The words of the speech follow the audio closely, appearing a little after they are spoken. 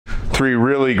three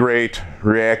really great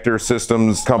reactor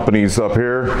systems companies up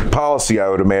here. Policy, I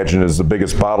would imagine, is the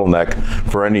biggest bottleneck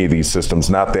for any of these systems,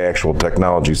 not the actual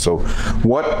technology. So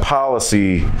what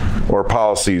policy or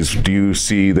policies do you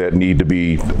see that need to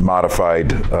be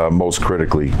modified most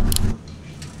critically?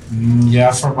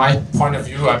 Yeah, from my point of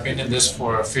view, I've been in this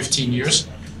for 15 years.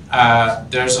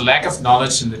 There's a lack of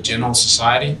knowledge in the general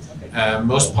society.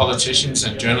 Most politicians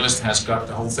and journalists has got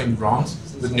the whole thing wrong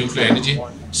with nuclear energy.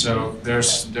 So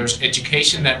there's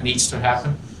education that needs to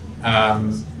happen.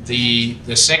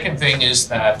 The second thing is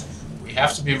that we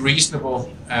have to be reasonable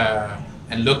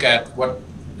and look at what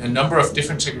a number of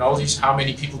different technologies, how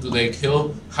many people do they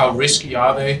kill, how risky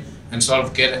are they, and sort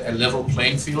of get a level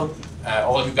playing field.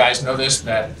 All you guys know this,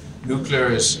 that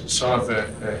nuclear is sort of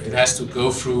it has to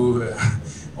go through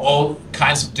all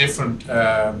kinds of different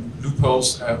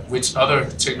loopholes, which other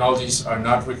technologies are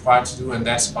not required to do, and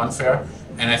that's unfair.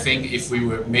 And I think if we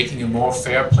were making a more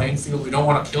fair playing field, we don't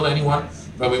want to kill anyone,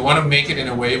 but we want to make it in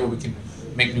a way where we can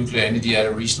make nuclear energy at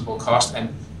a reasonable cost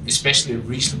and especially a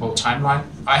reasonable timeline.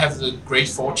 I have the great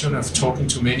fortune of talking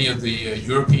to many of the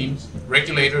European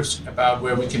regulators about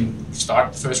where we can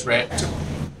start the first reactor.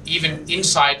 Even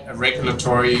inside a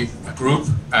regulatory group,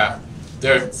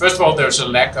 first of all, there's a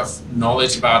lack of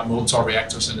knowledge about molten-salt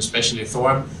reactors and especially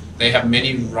thorium. They have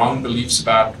many wrong beliefs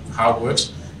about how it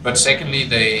works. But secondly,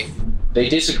 they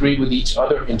disagree with each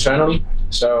other internally.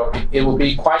 So it will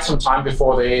be quite some time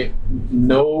before they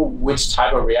know which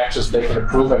type of reactors they can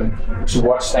approve and to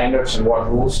what standards and what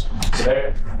rules.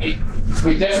 So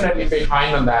we're definitely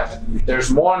behind on that.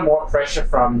 There's more and more pressure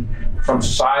from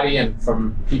society and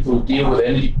from people who deal with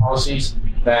energy policies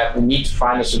that we need to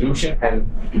find a solution. And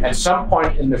at some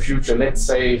point in the future, let's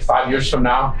say 5 years from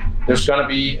now, there's going to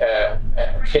be a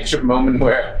catch-up moment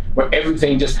where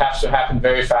everything just has to happen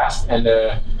very fast. And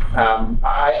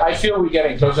I feel we're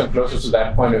getting closer and closer to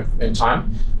that point in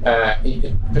time.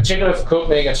 Particularly for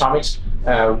Copenhagen Atomics,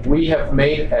 we have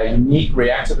made a unique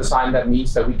reactor design that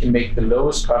means that we can make the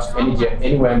lowest cost energy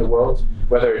anywhere in the world,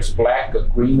 whether it's black or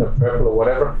green or purple or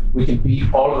whatever. We can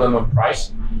beat all of them on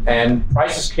price. And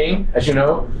price is king, as you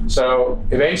know. So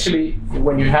eventually,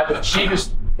 when you have the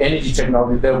cheapest energy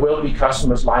technology, there will be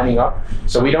customers lining up.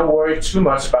 So we don't worry too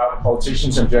much about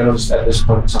politicians and journalists at this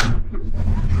point in time.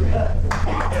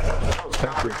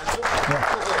 Thank you.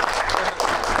 Yeah.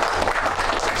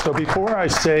 So before I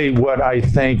say what I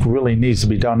think really needs to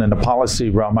be done in the policy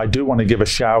realm, I do want to give a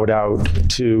shout out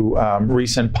to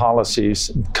recent policies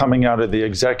coming out of the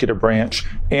executive branch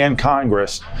and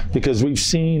Congress, because we've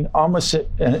seen almost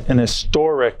an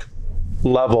historic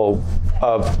level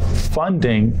of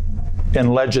funding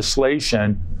and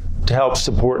legislation to help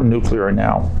support nuclear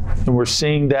now. And we're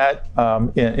seeing that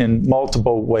in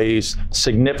multiple ways,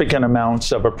 significant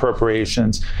amounts of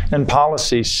appropriations and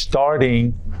policy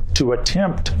starting to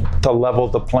attempt to level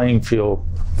the playing field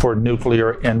for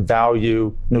nuclear and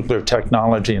value nuclear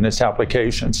technology and its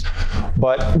applications.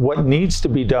 But what needs to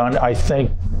be done, I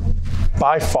think,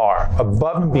 by far,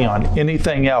 above and beyond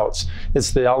anything else,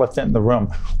 is the elephant in the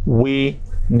room. We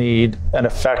need an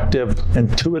effective,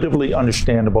 intuitively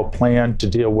understandable plan to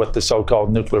deal with the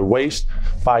so-called nuclear waste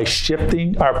by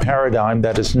shifting our paradigm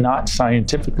that is not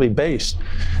scientifically based.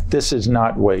 This is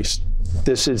not waste.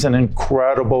 This is an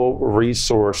incredible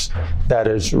resource that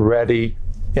is ready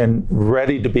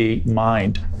to be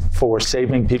mined for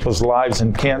saving people's lives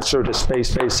in cancer to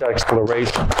space-based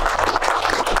exploration.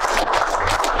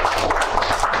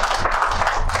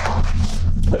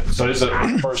 So this is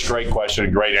a first great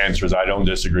question, great answers. I don't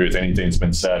disagree with anything that's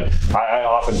been said. I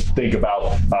often think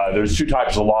about, there's two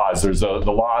types of laws. There's the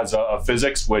laws of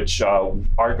physics, which aren't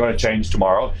going to change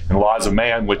tomorrow, and the laws of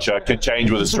man, which can change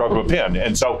with a stroke of a pen.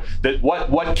 And so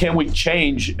what can we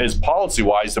change as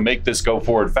policy-wise to make this go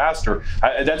forward faster?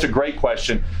 That's a great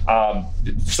question.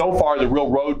 So far, the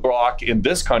real roadblock in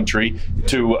this country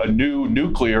to a new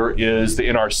nuclear is the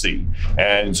NRC.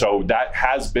 And so that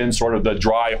has been sort of the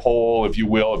dry hole, if you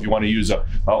will, if you want to use a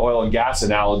oil and gas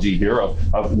analogy here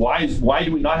of why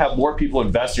do we not have more people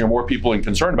investing or more people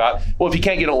concerned about it? Well, if you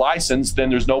can't get a license, then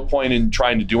there's no point in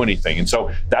trying to do anything. And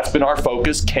so that's been our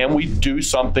focus. Can we do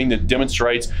something that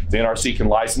demonstrates the NRC can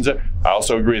license it? I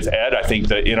also agree with Ed. I think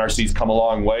the NRC's come a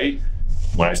long way.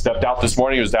 When I stepped out this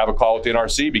morning, it was to have a call with the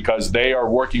NRC because they are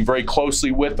working very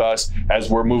closely with us as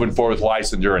we're moving forward with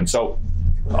licensure. And so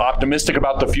optimistic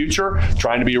about the future,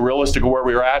 trying to be realistic of where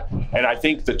we're at. And I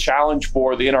think the challenge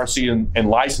for the NRC and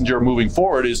licensure moving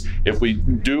forward is if we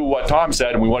do what Tom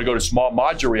said and we want to go to small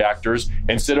modular reactors,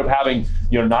 instead of having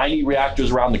 90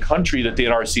 reactors around the country that the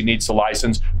NRC needs to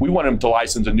license, we want them to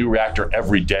license a new reactor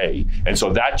every day. And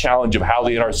so that challenge of how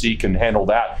the NRC can handle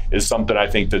that is something I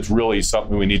think that's really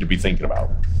something we need to be thinking about.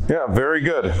 Yeah, very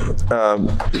good.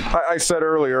 I said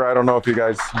earlier, I don't know if you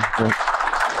guys,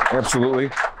 absolutely.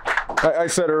 I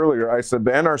said earlier, I said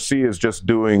the NRC is just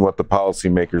doing what the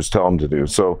policymakers tell them to do.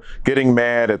 So getting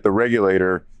mad at the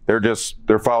regulator,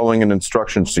 they're following an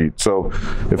instruction sheet. So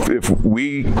if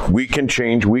we can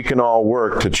change, we can all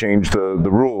work to change the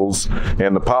rules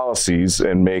and the policies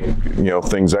and make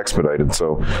things expedited.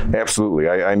 So absolutely,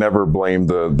 I never blame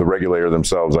the regulator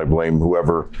themselves. I blame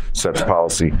whoever sets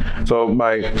policy. So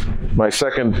my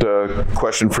second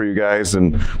question for you guys,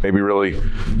 and maybe really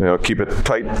keep it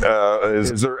tight,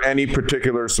 is there any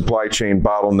particular supply chain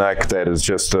bottleneck that is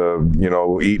just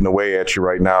eating away at you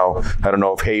right now? I don't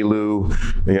know if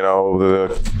HALEU,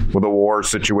 with the war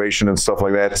situation and stuff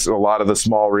like that, a lot of the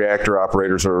small reactor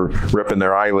operators are ripping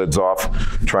their eyelids off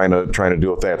trying to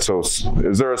deal with that. So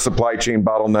is there a supply chain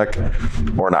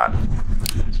bottleneck or not?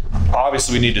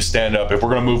 Obviously, we need to stand up. If we're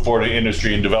going to move forward in the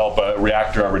industry and develop a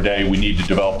reactor every day, we need to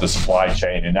develop the supply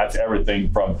chain. And that's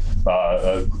everything from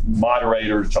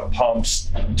moderators to pumps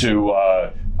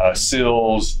to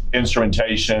seals,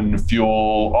 instrumentation,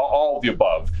 fuel, all of the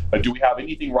above. Do we have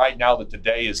anything right now that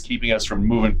today is keeping us from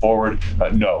moving forward?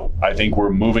 No. I think we're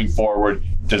moving forward.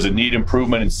 Does it need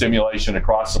improvement and stimulation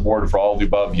across the board for all of the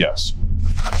above? Yes.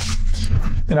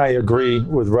 And I agree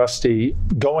with Rusty.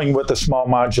 Going with a small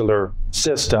modular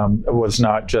system was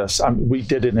not just, we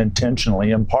did it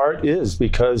intentionally, in part is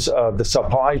because of the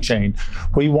supply chain.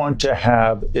 We want to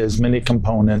have as many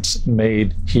components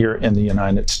made here in the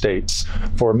United States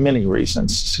for many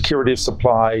reasons: security of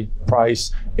supply,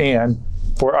 price, and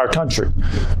for our country.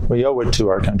 We owe it to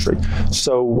our country.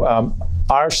 So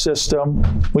our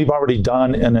system, we've already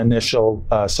done an initial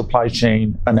supply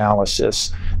chain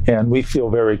analysis, and we feel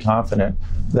very confident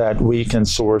that we can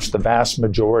source the vast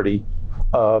majority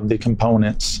of the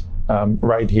components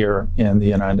right here in the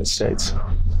United States.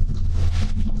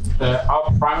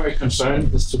 Our primary concern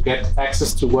is to get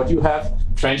access to what you have,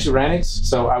 transuranics.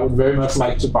 So I would very much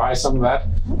like to buy some of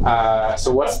that.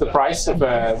 So what's the price of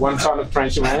 1 ton of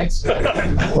transuranics?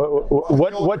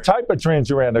 What type of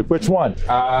transuranic? Which one?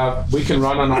 We can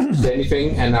run on almost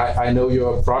anything, and I know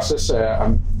your process.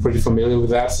 I'm pretty familiar with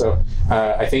that. So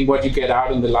I think what you get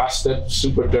out in the last step,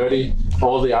 super dirty,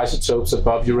 all the isotopes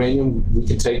above uranium, we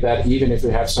can take that even if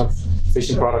we have some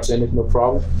fission products in it, no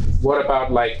problem. What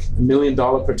about like $1 million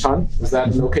per ton? Is that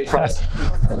an okay price?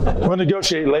 We'll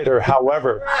negotiate later.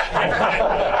 However,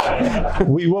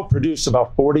 we will produce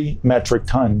about 40 metric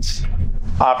tons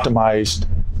optimized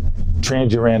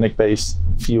transuranic-based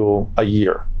fuel a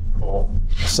year.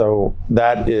 So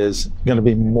that is going to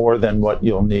be more than what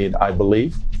you'll need, I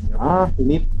believe. You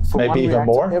need maybe even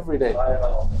more every day.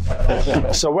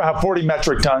 So we'll have 40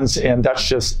 metric tons, and that's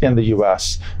just in the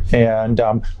U.S. And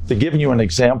to give you an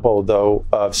example, though,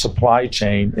 of supply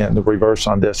chain, and the reverse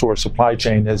on this, or supply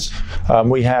chain is,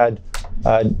 we had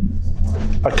a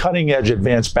cutting-edge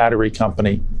advanced battery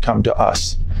company come to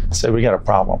us and say, we got a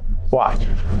problem. Why?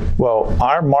 Well,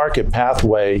 our market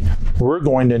pathway, we're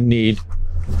going to need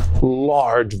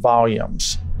large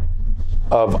volumes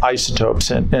of isotopes.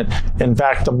 And in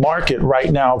fact, the market right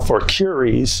now for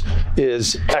Curies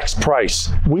is X price.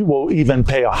 We will even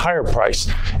pay a higher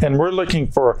price. And we're looking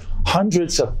for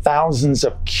hundreds of thousands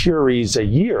of Curies a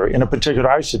year in a particular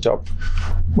isotope.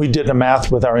 We did the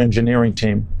math with our engineering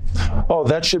team. Oh,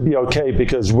 that should be okay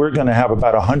because we're going to have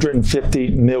about 150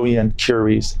 million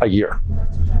Curies a year.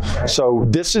 So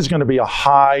this is going to be a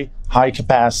high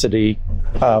capacity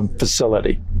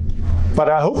facility. But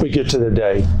I hope we get to the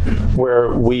day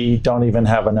where we don't even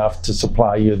have enough to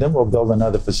supply you. Then we'll build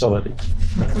another facility.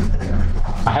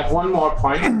 I have one more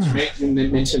point to make. You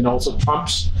mentioned also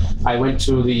pumps. I went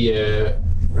to the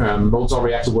Molten-Salt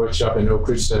reactor workshop in Oak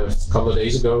Ridge a couple of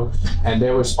days ago, and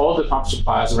there was all the pump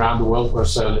suppliers around the world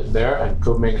was there, and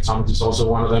Copenhagen Atomic is also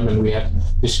one of them. And we had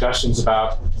discussions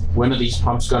about when are these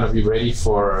pumps going to be ready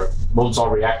for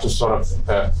molten-salt reactors, sort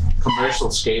of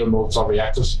commercial scale molten-salt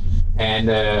reactors. And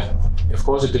of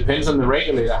course, it depends on the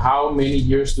regulator. How many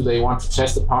years do they want to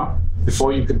test the pump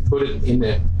before you can put it in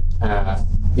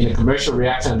a commercial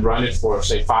reactor and run it for,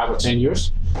 say, 5 or 10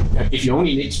 years? If you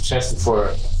only need to test it for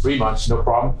 3 months, no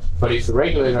problem. But if the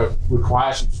regulator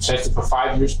requires you to test it for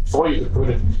 5 years before you can put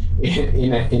it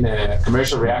in a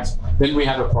commercial reactor, then we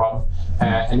have a problem.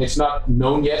 And it's not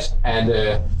known yet.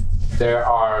 And there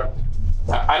are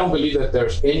I don't believe that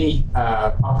there's any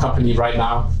pump company right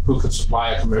now who could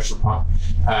supply a commercial pump.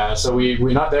 So we're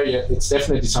not there yet. It's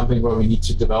definitely something where we need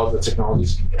to develop the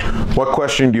technologies. What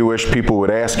question do you wish people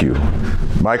would ask you?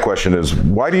 My question is,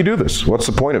 why do you do this? What's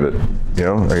the point of it? You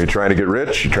know, are you trying to get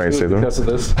rich? You trying to save them? Because of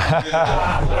this.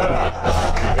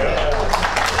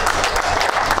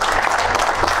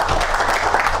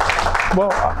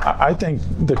 Well, I think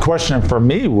the question for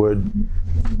me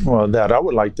that I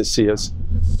would like to see is,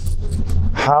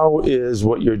 how is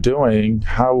what you're doing,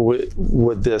 how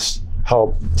would this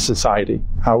help society?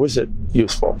 How is it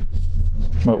useful?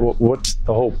 What's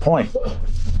the whole point?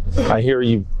 I hear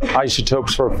you,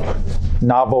 isotopes for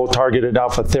novel targeted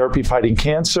alpha therapy fighting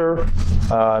cancer.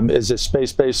 Is it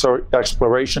space-based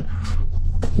exploration?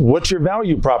 What's your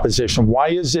value proposition? Why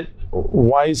is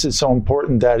it so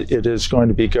important that it is going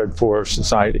to be good for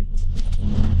society?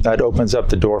 That opens up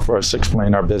the door for us to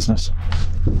explain our business.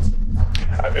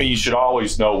 I mean, you should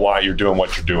always know why you're doing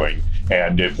what you're doing,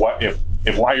 and if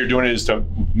why you're doing it is to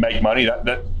make money,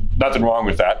 that nothing wrong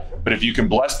with that. But if you can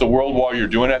bless the world while you're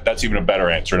doing it, that's even a better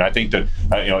answer. And I think that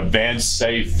advanced,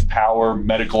 safe power,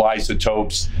 medical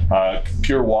isotopes,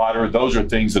 pure water, those are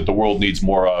things that the world needs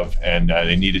more of, and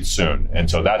they need it soon. And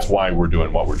so that's why we're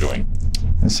doing what we're doing.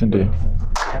 Yes, indeed.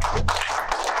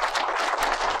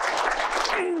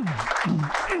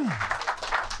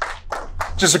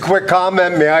 Just a quick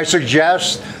comment, may I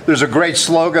suggest? There's a great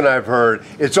slogan I've heard.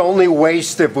 It's only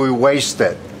waste if we waste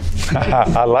it.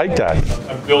 I like that.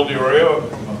 I'm Bill DiRio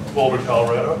from Boulder,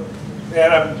 Colorado.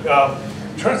 And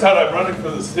turns out I'm running for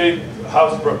the State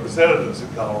House of Representatives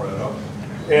in Colorado.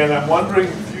 And I'm wondering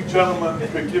if you gentlemen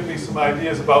could give me some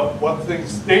ideas about what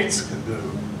things states can do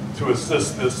to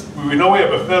assist this. We know we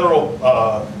have a federal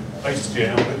ice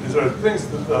jam, but is there things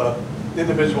that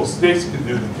individual states can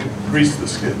do that can grease the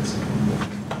skids?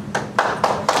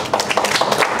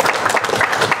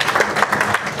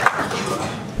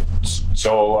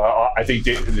 So I think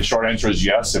the short answer is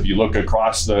yes. If you look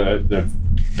across the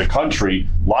country,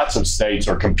 lots of states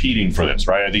are competing for this,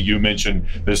 right? I think you mentioned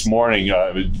this morning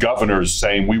governors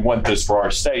saying we want this for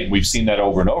our state. We've seen that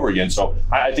over and over again. So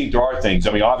I think there are things.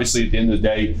 I mean, obviously, at the end of the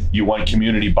day, you want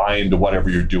community buy-in to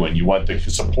whatever you're doing. You want the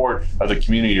support of the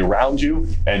community around you.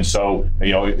 And so,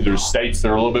 there's states that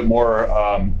are a little bit more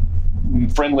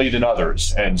friendly than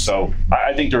others, and so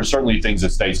I think there are certainly things that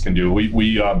states can do.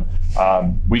 We got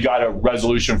a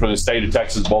resolution from the state of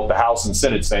Texas, both the House and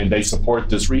Senate, saying they support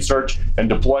this research and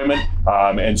deployment,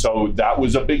 and so that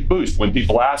was a big boost. When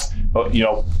people ask,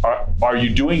 are you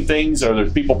doing things? Are there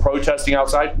people protesting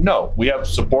outside? No, we have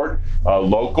support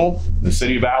local. The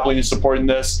city of Abilene is supporting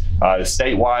this.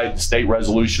 Statewide, the state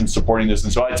resolution supporting this,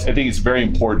 and so I think it's very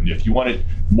important. If you want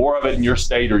more of it in your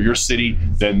state or your city,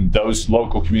 then those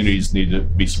local communities need to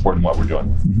be supporting what we're doing.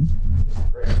 Mm-hmm.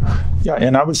 Yeah,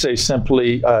 and I would say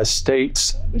simply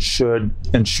states should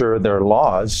ensure their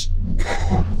laws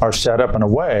are set up in a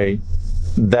way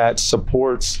that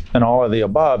supports and all of the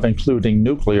above, including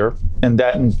nuclear, and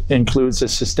that includes a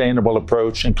sustainable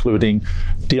approach, including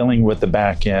dealing with the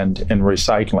back end and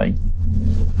recycling.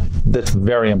 That's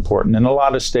very important. And a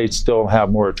lot of states still have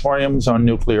moratoriums on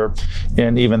nuclear,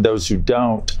 and even those who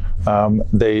don't,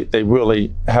 they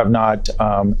really have not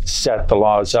set the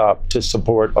laws up to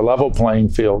support a level playing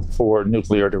field for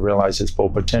nuclear to realize its full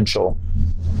potential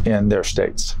in their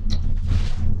states.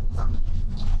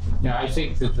 Yeah, I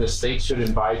think that the state should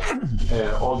invite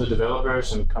all the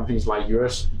developers and companies like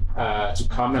yours to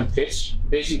come and pitch.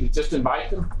 Basically, just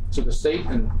invite them to the state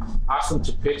and ask them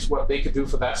to pitch what they could do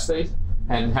for that state,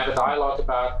 and have a dialogue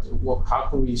about how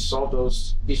can we solve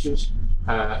those issues.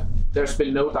 There's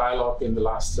been no dialogue in the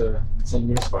last 10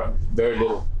 years, but very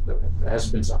little. There has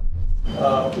been some.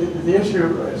 The issue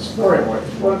is thorium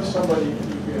waste. What if somebody, you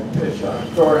can pitch on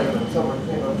thorium and someone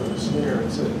came up with a sneer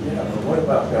and said, yeah, but what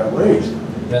about that waste?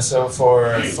 Yeah, so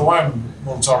for thorium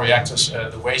molten-salt reactors,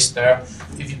 the waste there,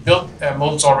 if you build a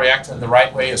molten-salt reactor in the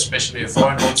right way, especially a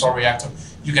thorium molten-salt reactor,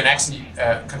 you can actually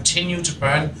continue to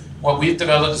burn. What we've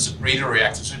developed is a breeder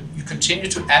reactor. So you continue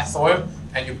to add thorium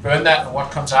and you burn that, and what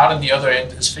comes out in the other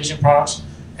end is fission products.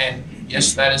 And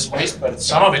yes, that is waste, but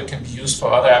some of it can be used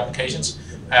for other applications,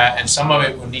 and some of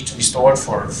it will need to be stored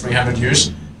for 300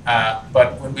 years.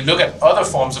 But when we look at other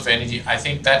forms of energy, I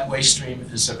think that waste stream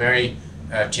is a very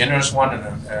generous one,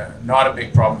 and not a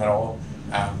big problem at all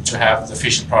to have the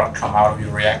fission product come out of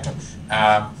your reactor.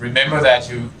 Remember that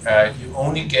you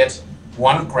only get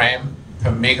 1 gram per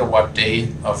megawatt day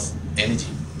of energy,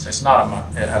 so it's not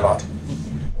a lot.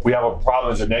 we have a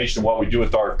problem as a nation what we do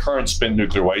with our current spent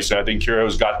nuclear waste, and I think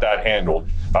Curio's got that handled.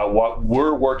 What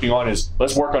we're working on is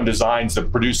let's work on designs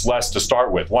that produce less to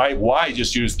start with. Why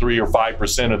just use 3 or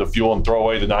 5% of the fuel and throw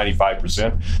away the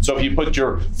 95%? So if you put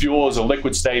your fuel as a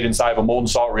liquid state inside of a molten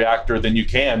salt reactor, then you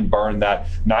can burn that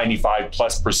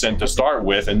 95+% to start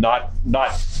with and not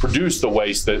produce the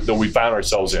waste that we found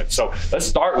ourselves in. So let's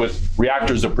start with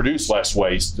reactors that produce less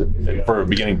waste for a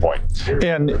beginning point.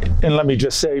 And let me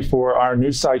just say, for our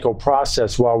new cycle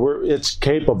process, while it's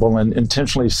capable and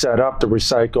intentionally set up to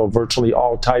recycle virtually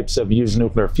all types of used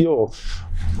nuclear fuel,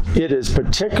 it is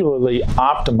particularly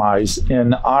optimized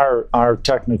in our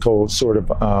technical sort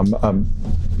of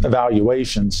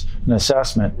evaluations and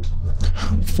assessment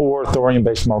for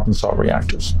thorium-based molten salt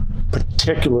reactors.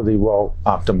 Particularly well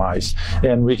optimized,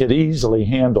 and we could easily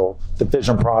handle the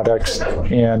fission products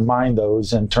and mine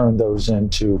those and turn those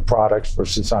into products for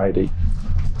society.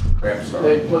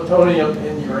 The plutonium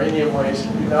and uranium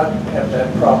waste do not have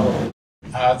that problem.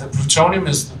 The plutonium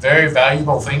is a very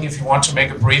valuable thing if you want to make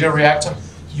a breeder reactor.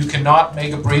 You cannot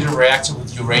make a breeder reactor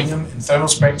with uranium in thermal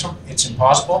spectrum. It's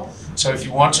impossible. So if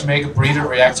you want to make a breeder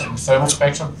reactor in thermal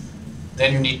spectrum,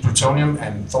 then you need plutonium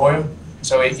and thorium.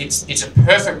 So it's a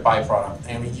perfect byproduct.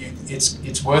 I mean,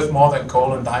 it's worth more than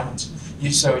coal and diamonds.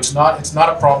 So it's not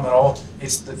a problem at all.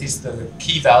 It's the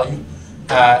key value.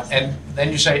 And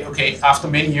then you say, okay, after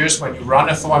many years, when you run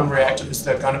a thorium reactor, is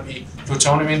there going to be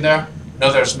plutonium in there?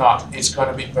 No, there's not. It's going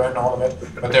to be burned, all of it.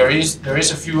 But there is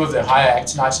a few of the higher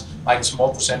actinides, like a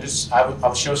small percentage.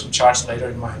 I'll show some charts later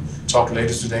in my talk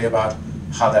later today about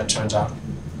how that turns out.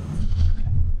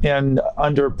 And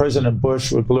under President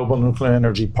Bush with Global Nuclear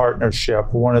Energy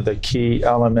Partnership, one of the key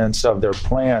elements of their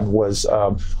plan was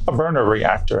a burner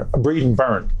reactor, a breed and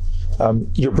burn.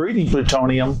 You're breeding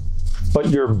plutonium, but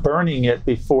you're burning it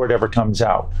before it ever comes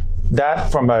out.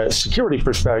 That, from a security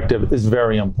perspective, is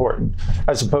very important.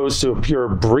 As opposed to a pure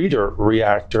breeder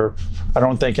reactor, I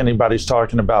don't think anybody's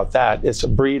talking about that. It's a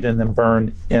breed and then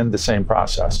burn in the same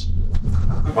process.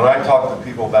 When I talk to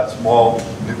people about small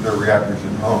nuclear reactors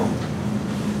at home,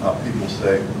 people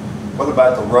say, what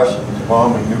about the Russians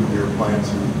bombing nuclear plants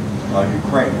in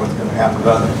Ukraine? What's going to happen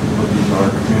to us in our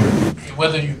community?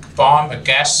 Whether you bomb a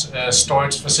gas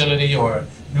storage facility or a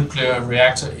nuclear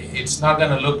reactor, it's not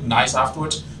going to look nice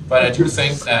afterwards. But I do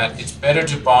think that it's better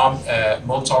to bomb a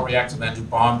molten salt reactor than to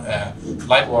bomb a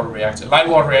light water reactor. Light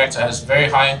water reactor has very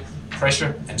high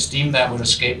pressure and steam that would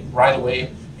escape right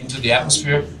away into the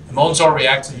atmosphere. A molten salt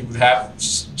reactor, you would have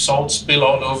salt spill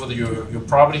all over your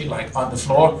property, like on the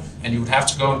floor, and you would have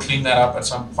to go and clean that up at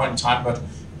some point in time. But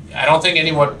I don't think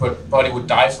anybody would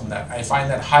die from that. I find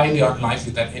that highly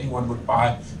unlikely that anyone would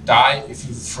die if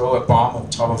you throw a bomb on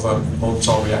top of a molten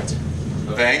salt reactor.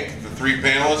 Thank the 3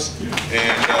 panelists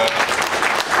and